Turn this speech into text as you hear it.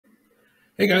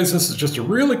Hey guys, this is just a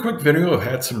really quick video. I've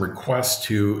had some requests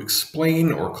to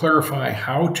explain or clarify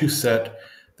how to set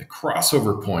the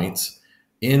crossover points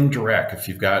in Dirac. If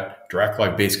you've got Dirac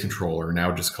Live Bass Control, or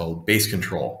now just called Bass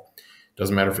Control,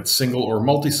 doesn't matter if it's single or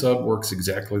multi-sub, works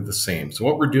exactly the same. So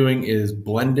what we're doing is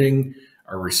blending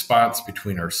our response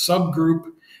between our subgroup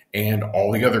and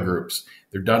all the other groups.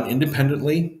 They're done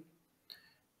independently.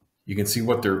 You can see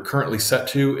what they're currently set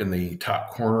to in the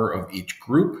top corner of each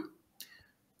group.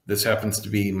 This happens to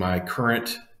be my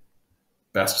current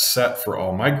best set for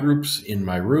all my groups in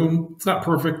my room. It's not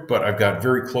perfect, but I've got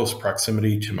very close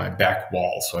proximity to my back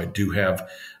wall, so I do have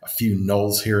a few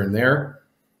nulls here and there.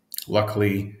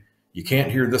 Luckily, you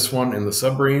can't hear this one in the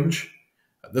sub range.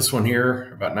 This one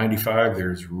here, about 95,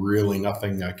 there's really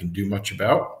nothing I can do much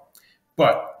about,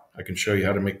 but I can show you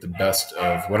how to make the best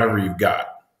of whatever you've got.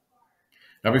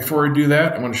 Now, before I do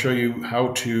that, I want to show you how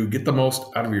to get the most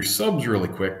out of your subs really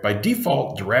quick. By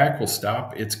default, Dirac will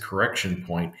stop its correction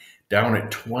point down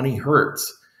at 20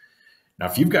 Hertz. Now,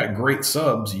 if you've got great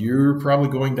subs, you're probably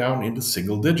going down into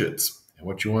single digits. And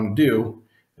what you want to do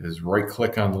is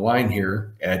right-click on the line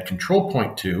here, add control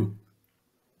point to,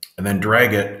 and then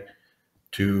drag it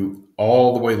to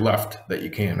all the way left that you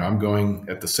can. I'm going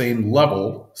at the same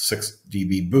level, 6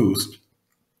 dB boost,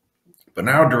 but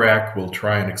now Dirac will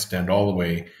try and extend all the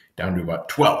way down to about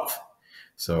 12.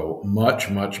 So much,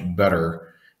 much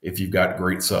better if you've got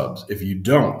great subs. If you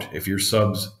don't, if your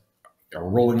subs are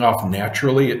rolling off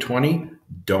naturally at 20,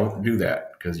 don't do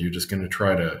that, because you're just going to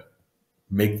try to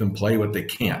make them play what they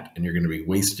can't, and you're going to be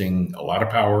wasting a lot of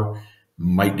power,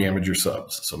 might damage your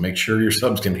subs. So make sure your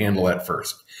subs can handle that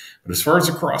first. But as far as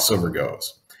the crossover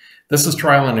goes, this is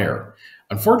trial and error.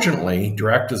 Unfortunately,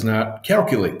 Dirac does not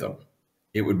calculate them.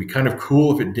 It would be kind of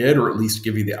cool if it did, or at least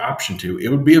give you the option to. It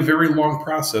would be a very long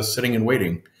process sitting and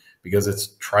waiting, because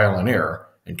it's trial and error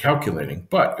and calculating,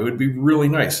 but it would be really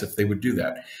nice if they would do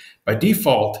that. By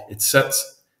default, it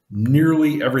sets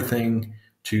nearly everything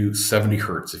to 70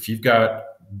 Hertz. If you've got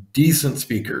decent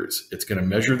speakers, it's going to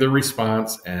measure the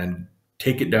response and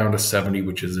take it down to 70,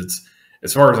 which is its,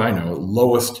 as far as I know,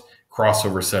 lowest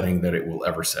crossover setting that it will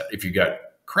ever set. If you've got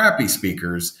crappy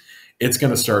speakers, it's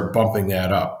going to start bumping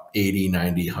that up, 80,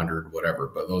 90, 100, whatever.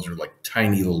 But those are like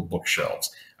tiny little bookshelves.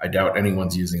 I doubt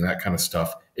anyone's using that kind of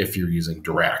stuff if you're using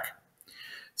Dirac.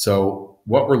 So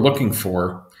what we're looking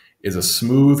for is a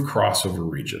smooth crossover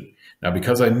region. Now,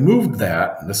 because I moved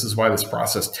that, and this is why this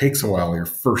process takes a while your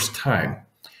first time,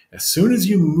 as soon as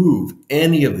you move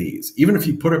any of these, even if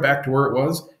you put it back to where it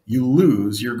was, you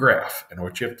lose your graph. And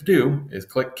what you have to do is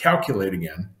click Calculate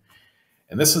again.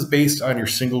 And this is based on your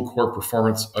single core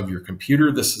performance of your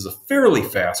computer. This is a fairly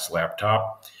fast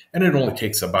laptop, and it only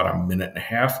takes about a minute and a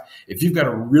half. If you've got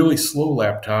a really slow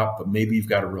laptop, but maybe you've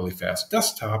got a really fast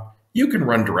desktop, you can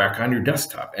run Dirac on your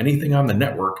desktop. Anything on the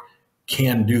network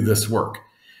can do this work.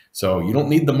 So you don't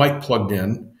need the mic plugged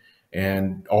in,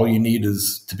 and all you need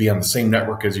is to be on the same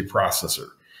network as your processor.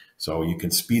 So you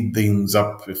can speed things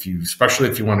up, especially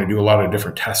if you want to do a lot of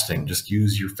different testing. Just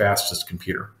use your fastest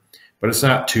computer. But it's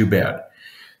not too bad.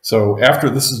 So after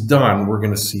this is done, we're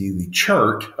going to see the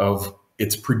chart of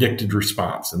its predicted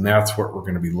response, and that's what we're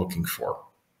going to be looking for.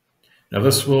 Now,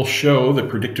 this will show the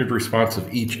predicted response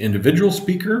of each individual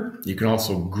speaker. You can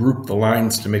also group the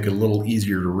lines to make it a little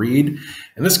easier to read,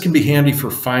 and this can be handy for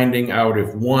finding out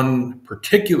if one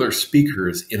particular speaker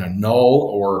is in a null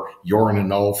or you're in a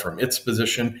null from its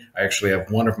position. I actually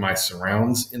have one of my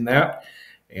surrounds in that,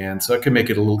 and so it can make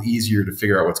it a little easier to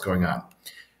figure out what's going on.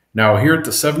 Now, here at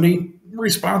the 70,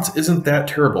 response isn't that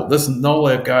terrible. This null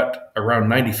I've got around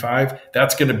 95,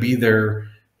 that's going to be there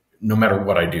no matter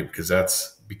what I do,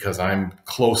 because I'm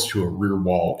close to a rear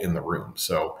wall in the room.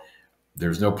 So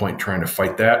there's no point trying to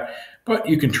fight that, but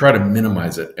you can try to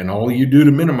minimize it. And all you do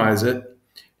to minimize it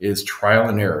is trial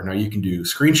and error. Now, you can do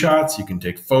screenshots, you can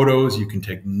take photos, you can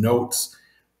take notes,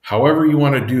 however you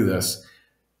want to do this.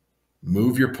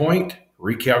 Move your point,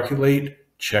 recalculate,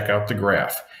 check out the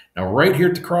graph. Now, right here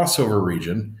at the crossover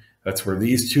region, that's where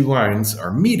these two lines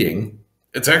are meeting.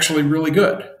 It's actually really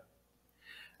good.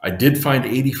 I did find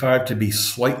 85 to be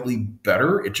slightly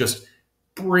better. It just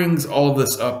brings all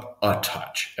this up a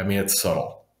touch. I mean, it's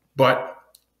subtle, but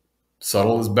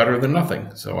subtle is better than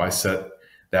nothing. So I set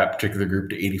that particular group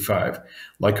to 85.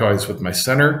 Likewise with my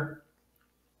center,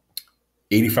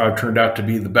 85 turned out to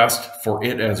be the best for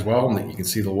it as well. And you can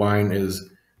see the line is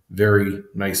very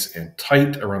nice and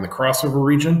tight around the crossover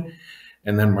region.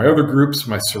 And then my other groups,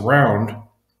 my surround,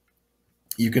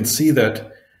 you can see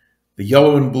that the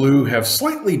yellow and blue have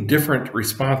slightly different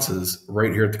responses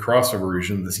right here at the crossover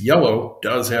region. This yellow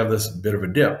does have this bit of a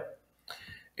dip.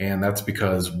 And that's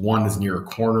because one is near a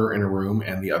corner in a room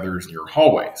and the other is near a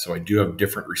hallway. So I do have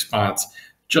different response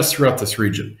just throughout this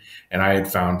region. And I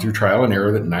had found through trial and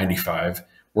error that 95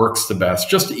 works the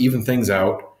best just to even things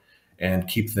out and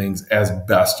keep things as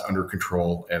best under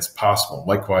control as possible.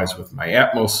 Likewise with my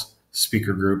ATMOS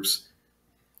speaker groups,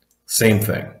 same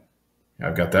thing.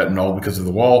 I've got that null because of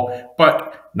the wall,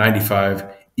 but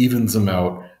 95 evens them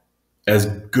out as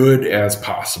good as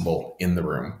possible in the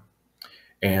room.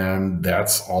 And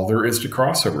that's all there is to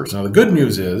crossovers. Now, the good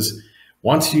news is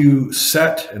once you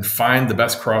set and find the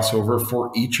best crossover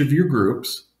for each of your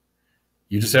groups,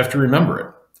 you just have to remember it.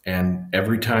 And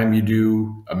every time you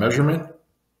do a measurement,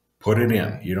 put it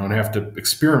in. You don't have to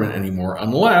experiment anymore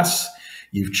unless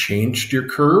you've changed your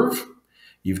curve,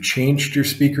 you've changed your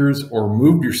speakers or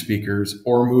moved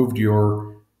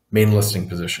your main listing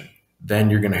position. Then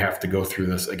you're going to have to go through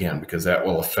this again because that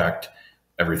will affect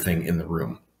everything in the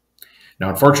room. Now,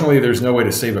 unfortunately, there's no way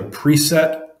to save a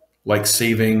preset like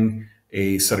saving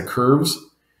a set of curves.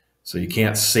 So you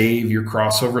can't save your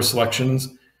crossover selections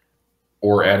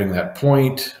or adding that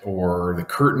point or the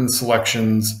curtain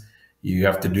selections. You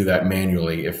have to do that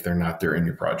manually if they're not there in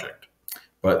your project.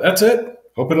 But that's it.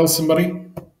 Hope it helps somebody.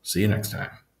 See you next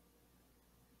time.